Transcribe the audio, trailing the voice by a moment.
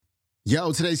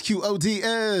Yo, today's QOD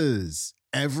is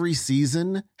every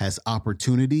season has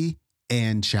opportunity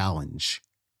and challenge.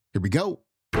 Here we go.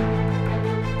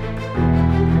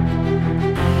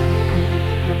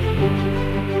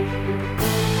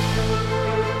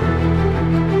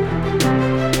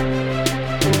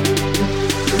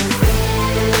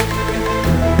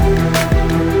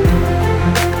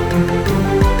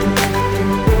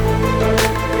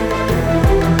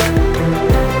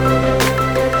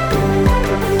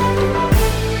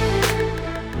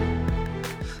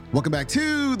 Welcome back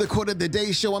to the Quote of the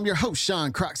Day Show. I'm your host,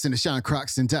 Sean Croxton of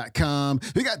SeanCroxton.com.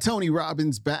 We got Tony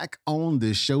Robbins back on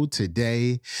the show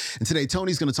today. And today,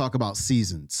 Tony's going to talk about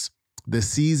seasons, the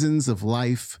seasons of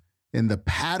life and the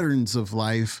patterns of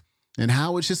life and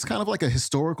how it's just kind of like a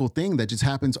historical thing that just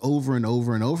happens over and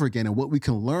over and over again and what we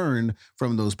can learn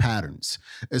from those patterns,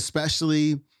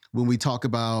 especially when we talk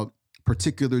about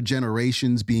particular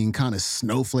generations being kind of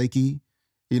snowflakey,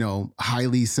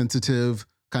 highly sensitive,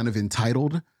 kind of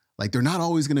entitled. Like they're not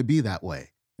always going to be that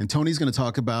way. And Tony's going to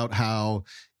talk about how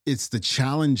it's the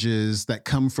challenges that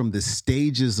come from the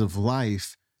stages of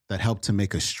life that help to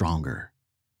make us stronger.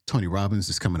 Tony Robbins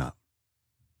is coming up.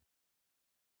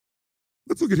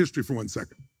 Let's look at history for 1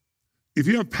 second. If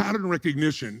you have pattern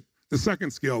recognition, the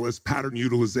second skill is pattern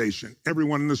utilization.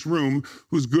 Everyone in this room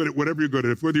who's good at whatever you're good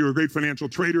at, whether you're a great financial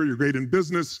trader, you're great in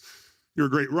business, you're a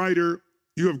great writer,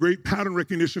 you have great pattern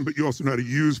recognition, but you also know how to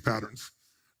use patterns.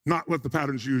 Not let the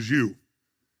patterns use you.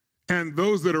 And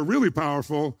those that are really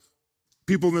powerful,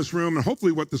 people in this room, and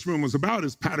hopefully what this room was about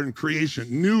is pattern creation,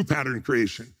 new pattern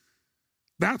creation.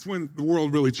 That's when the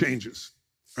world really changes,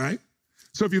 right?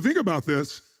 So if you think about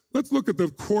this, let's look at the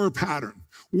core pattern.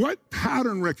 What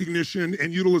pattern recognition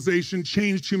and utilization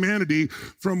changed humanity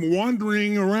from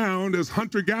wandering around as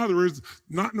hunter-gatherers,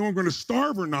 not knowing we're going to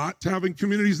starve or not, to having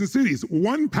communities and cities?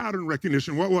 One pattern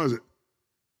recognition, what was it?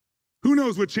 Who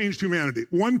knows what changed humanity?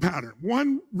 One pattern,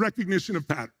 one recognition of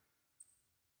pattern.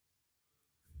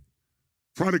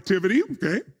 Productivity,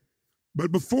 okay.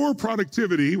 But before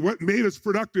productivity, what made us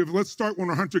productive? Let's start when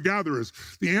we're hunter-gatherers.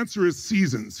 The answer is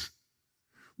seasons.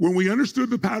 When we understood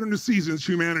the pattern of seasons,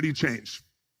 humanity changed.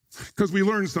 Because we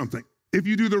learned something. If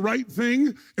you do the right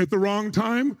thing at the wrong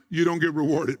time, you don't get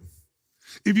rewarded.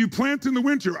 If you plant in the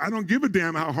winter, I don't give a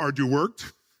damn how hard you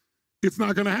worked. It's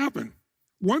not going to happen.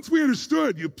 Once we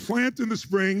understood, you plant in the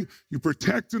spring, you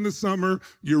protect in the summer,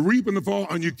 you reap in the fall,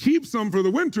 and you keep some for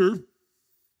the winter,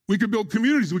 we could build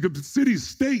communities, we could build cities,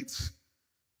 states.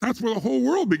 That's where the whole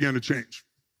world began to change.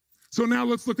 So now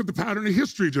let's look at the pattern of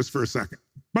history just for a second.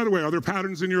 By the way, are there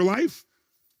patterns in your life?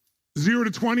 0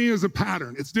 to 20 is a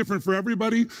pattern. It's different for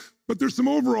everybody, but there's some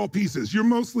overall pieces. You're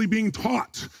mostly being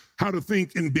taught how to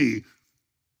think and be.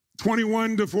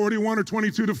 21 to 41 or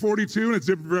 22 to 42, and it's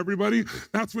different for everybody.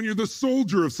 That's when you're the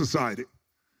soldier of society.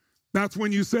 That's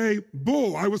when you say,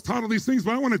 bull, I was taught all these things,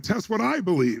 but I want to test what I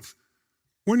believe.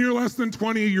 When you're less than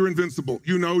 20, you're invincible.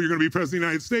 You know you're going to be president of the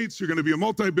United States, you're going to be a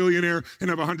multi-billionaire and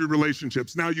have 100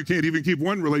 relationships. Now you can't even keep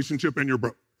one relationship and you're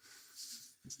broke.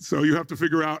 So you have to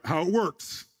figure out how it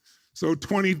works. So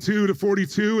 22 to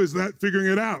 42 is that figuring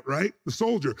it out, right? The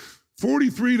soldier.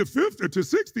 43 to 50 to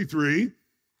 63,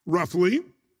 roughly,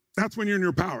 that's when you're in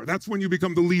your power. That's when you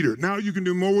become the leader. Now you can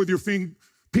do more with your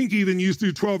pinky than you used to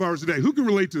do 12 hours a day. Who can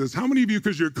relate to this? How many of you,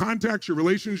 because your contacts, your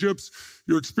relationships,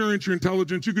 your experience, your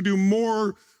intelligence, you could do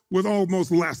more with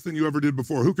almost less than you ever did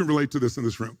before? Who can relate to this in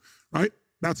this room, right?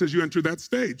 That's as you enter that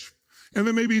stage. And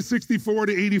then maybe 64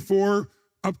 to 84,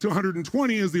 up to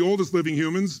 120 as the oldest living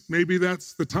humans. Maybe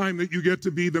that's the time that you get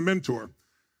to be the mentor.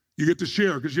 You get to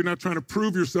share because you're not trying to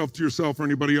prove yourself to yourself or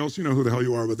anybody else. You know who the hell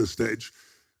you are with this stage.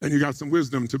 And you got some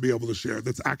wisdom to be able to share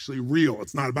that's actually real.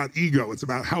 It's not about ego. It's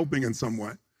about helping in some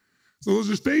way. So those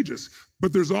are stages.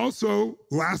 But there's also,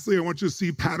 lastly, I want you to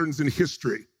see patterns in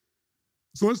history.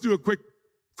 So let's do a quick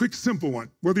simple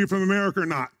one, whether you're from America or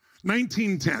not.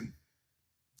 1910.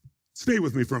 Stay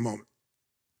with me for a moment.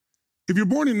 If you're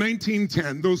born in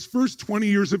 1910, those first 20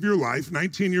 years of your life,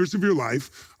 19 years of your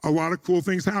life, a lot of cool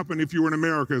things happen if you were in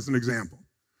America as an example.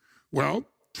 Well,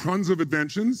 tons of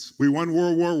inventions. We won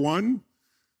World War I.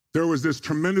 There was this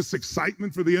tremendous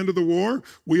excitement for the end of the war.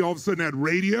 We all of a sudden had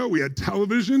radio, we had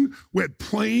television, we had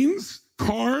planes,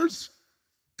 cars,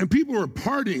 and people were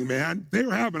partying, man. They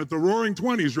were having it, the roaring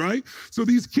 20s, right? So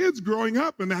these kids growing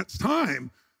up in that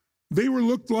time,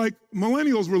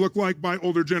 millennials were looked like by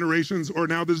older generations, or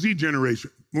now the Z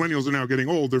generation. Millennials are now getting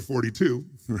old, they're 42,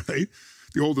 right?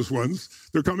 The oldest ones,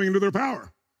 they're coming into their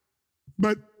power.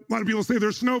 But a lot of people say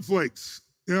they're snowflakes.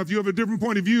 If you have a different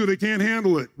point of view, they can't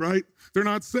handle it, right? They're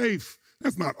not safe.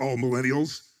 That's not all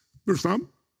millennials. There's some.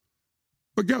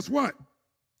 But guess what?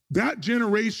 That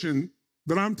generation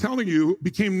that I'm telling you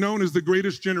became known as the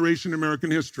greatest generation in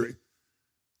American history.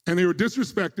 And they were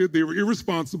disrespected, they were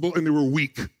irresponsible, and they were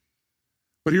weak.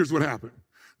 But here's what happened.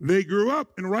 They grew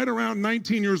up, and right around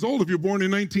 19 years old, if you're born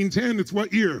in 1910, it's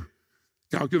what year?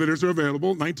 Calculators are available,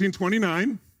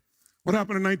 1929. What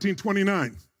happened in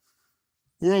 1929?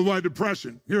 Worldwide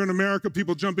depression. Here in America,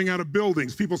 people jumping out of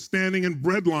buildings, people standing in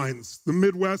bread lines. The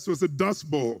Midwest was a dust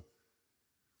bowl.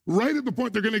 Right at the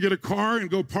point they're going to get a car and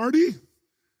go party,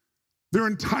 their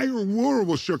entire world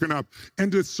was shooken up.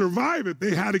 And to survive it,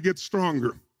 they had to get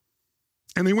stronger.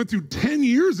 And they went through 10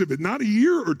 years of it, not a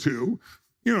year or two.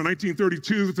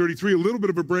 1932, 33, a little bit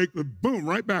of a break, but boom,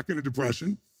 right back into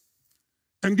depression.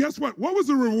 And guess what? What was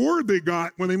the reward they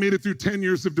got when they made it through 10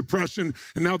 years of depression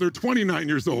and now they're 29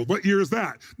 years old? What year is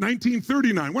that?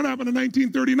 1939. What happened in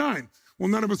 1939? Well,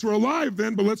 none of us were alive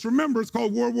then, but let's remember it's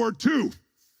called World War II.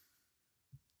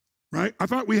 Right? I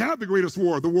thought we had the greatest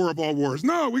war, the war of all wars.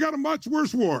 No, we got a much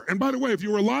worse war. And by the way, if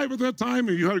you were alive at that time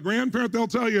and you had a grandparent, they'll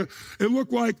tell you it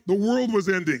looked like the world was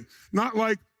ending, not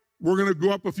like we're going to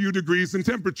go up a few degrees in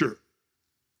temperature.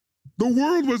 The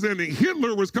world was ending.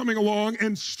 Hitler was coming along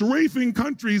and strafing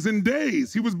countries in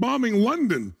days. He was bombing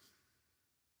London.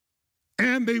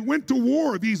 And they went to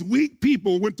war. These weak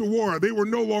people went to war. They were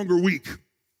no longer weak.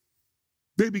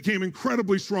 They became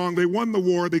incredibly strong. They won the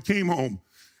war. They came home.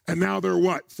 And now they're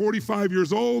what? 45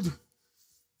 years old,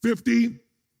 50,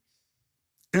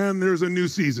 and there's a new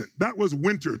season. That was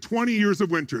winter, 20 years of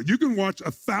winter. You can watch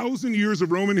 1,000 years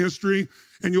of Roman history,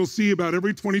 and you'll see about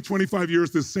every 20, 25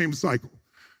 years this same cycle.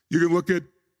 You can look at,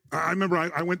 I remember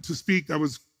I went to speak, I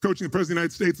was coaching the President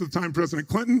of the United States at the time, President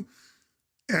Clinton,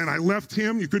 and I left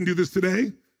him, you couldn't do this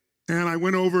today, and I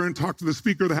went over and talked to the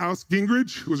Speaker of the House,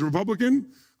 Gingrich, who was a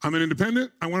Republican. I'm an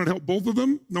independent. I wanted to help both of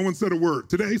them. No one said a word.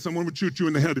 Today, someone would shoot you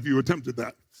in the head if you attempted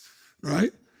that, right?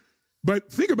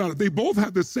 But think about it. They both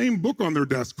had the same book on their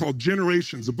desk called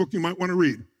Generations, a book you might want to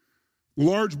read.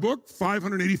 Large book,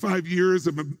 585 years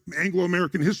of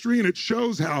Anglo-American history, and it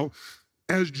shows how,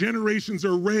 as generations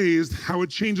are raised, how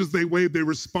it changes the way they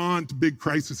respond to big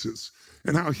crises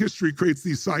and how history creates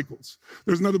these cycles.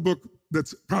 There's another book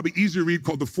that's probably easier to read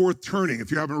called The Fourth Turning.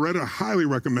 If you haven't read it, I highly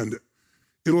recommend it.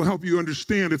 It'll help you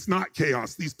understand it's not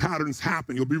chaos. These patterns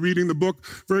happen. You'll be reading the book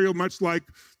very much like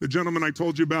the gentleman I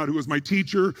told you about who was my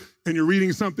teacher, and you're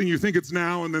reading something, you think it's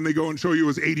now, and then they go and show you it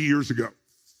was 80 years ago.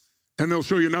 And they'll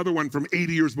show you another one from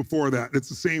 80 years before that. It's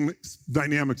the same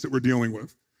dynamics that we're dealing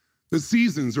with. The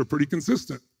seasons are pretty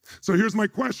consistent. So here's my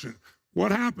question.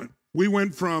 What happened? We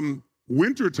went from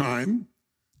wintertime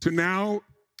to now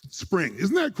spring.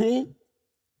 Isn't that cool?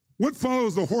 What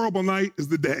follows the horrible night is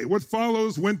the day. What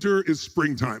follows winter is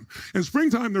springtime. In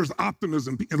springtime, there's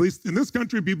optimism. At least in this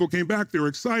country, people came back. They were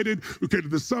excited. We came to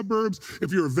the suburbs.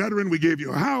 If you're a veteran, we gave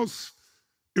you a house.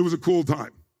 It was a cool time.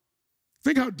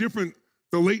 Think how different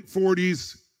the late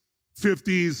 40s,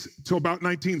 50s, till about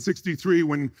 1963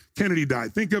 when Kennedy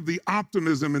died. Think of the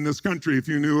optimism in this country if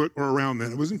you knew it or around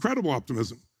then. It was incredible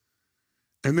optimism.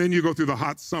 And then you go through the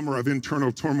hot summer of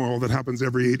internal turmoil that happens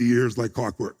every 80 years like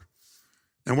clockwork.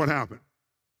 And what happened?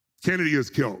 Kennedy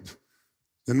is killed.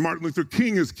 Then Martin Luther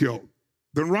King is killed.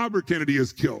 Then Robert Kennedy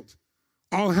is killed.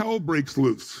 All hell breaks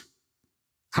loose.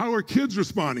 How are kids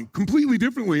responding? Completely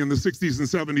differently in the 60s and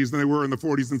 70s than they were in the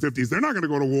 40s and 50s. They're not going to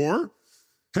go to war.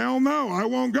 Hell no, I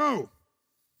won't go.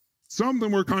 Some of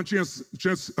them were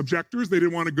conscientious objectors. They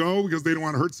didn't want to go because they didn't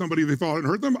want to hurt somebody they thought had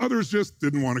hurt them. Others just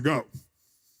didn't want to go.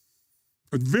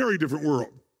 A very different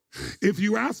world. If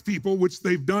you ask people, which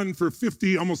they've done for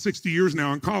 50, almost 60 years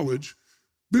now in college,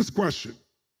 this question: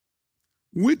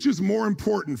 which is more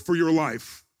important for your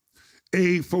life?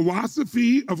 A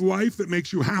philosophy of life that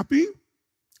makes you happy,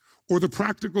 or the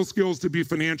practical skills to be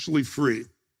financially free?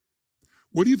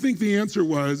 What do you think the answer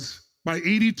was by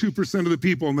 82% of the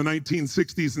people in the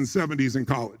 1960s and 70s in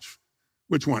college?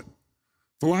 Which one?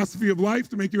 Philosophy of life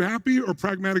to make you happy, or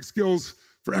pragmatic skills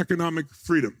for economic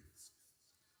freedom?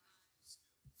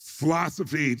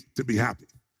 Philosophy to be happy,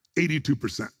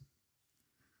 82%.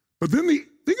 But then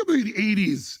think about the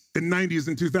 80s and 90s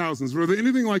and 2000s. Were they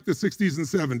anything like the 60s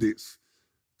and 70s?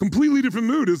 Completely different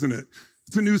mood, isn't it?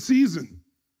 It's a new season.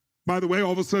 By the way,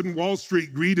 all of a sudden, Wall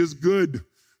Street, greed is good.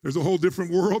 There's a whole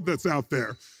different world that's out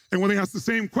there. And when they asked the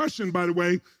same question, by the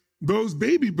way, those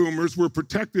baby boomers were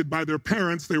protected by their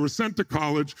parents. They were sent to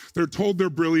college. They're told they're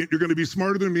brilliant. You're going to be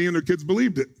smarter than me, and their kids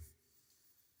believed it.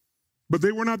 But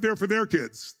they were not there for their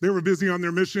kids. They were busy on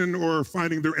their mission or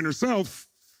finding their inner self.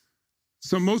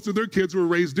 So most of their kids were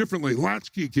raised differently,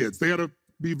 latchkey kids. They had to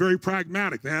be very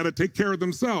pragmatic. They had to take care of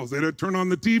themselves. They had to turn on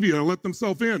the TV and let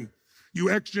themselves in. You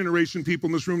X generation people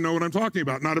in this room know what I'm talking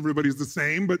about. Not everybody's the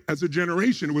same, but as a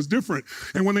generation, it was different.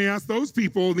 And when they asked those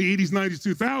people in the 80s, 90s,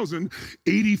 2000,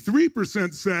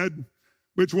 83% said,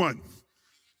 which one?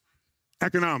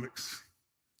 Economics,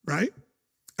 right?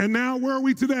 And now where are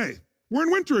we today? We're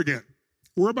in winter again.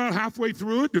 We're about halfway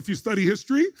through it. If you study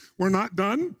history, we're not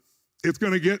done. It's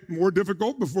going to get more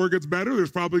difficult before it gets better.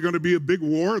 There's probably going to be a big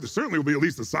war. There certainly will be at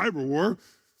least a cyber war.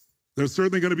 There's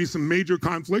certainly going to be some major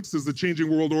conflicts as the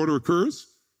changing world order occurs.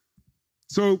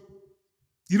 So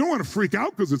you don't want to freak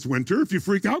out because it's winter. If you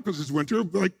freak out because it's winter,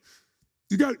 like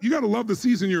you got to love the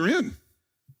season you're in.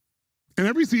 And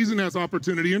every season has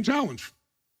opportunity and challenge.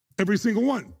 Every single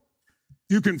one.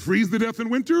 You can freeze to death in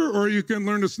winter, or you can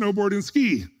learn to snowboard and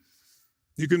ski.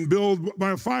 You can build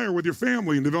by a fire with your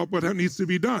family and develop what needs to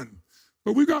be done.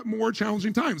 But we've got more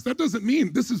challenging times. That doesn't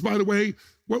mean, this is, by the way,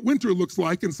 what winter looks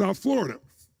like in South Florida.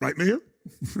 Right, Mayor?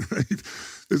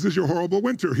 This is your horrible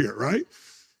winter here, right?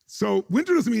 So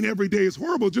winter doesn't mean every day is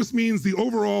horrible. It just means the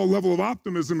overall level of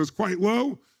optimism is quite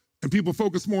low, and people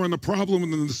focus more on the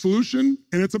problem than the solution,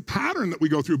 and it's a pattern that we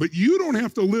go through. But you don't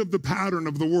have to live the pattern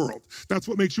of the world. That's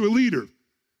what makes you a leader.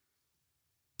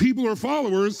 People or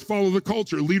followers follow the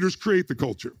culture. Leaders create the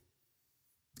culture.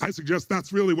 I suggest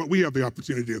that's really what we have the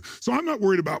opportunity to do. So I'm not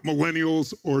worried about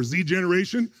millennials or Z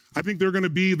generation. I think they're going to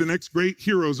be the next great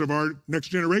heroes of our next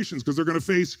generations because they're going to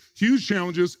face huge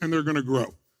challenges and they're going to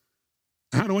grow.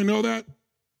 How do I know that?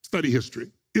 Study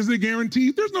history. Is it a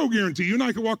guarantee? There's no guarantee. You and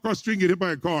I can walk across the street and get hit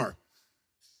by a car.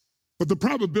 But the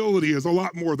probability is a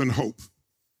lot more than hope.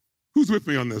 Who's with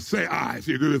me on this? Say aye if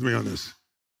you agree with me on this.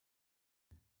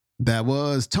 That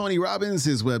was Tony Robbins.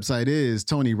 His website is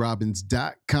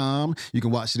tonyrobbins.com. You can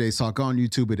watch today's talk on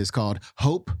YouTube. It is called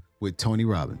Hope with Tony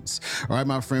Robbins. All right,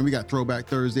 my friend, we got Throwback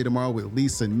Thursday tomorrow with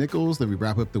Lisa Nichols. Then we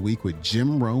wrap up the week with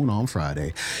Jim Rohn on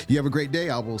Friday. You have a great day.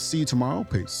 I will see you tomorrow.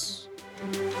 Peace.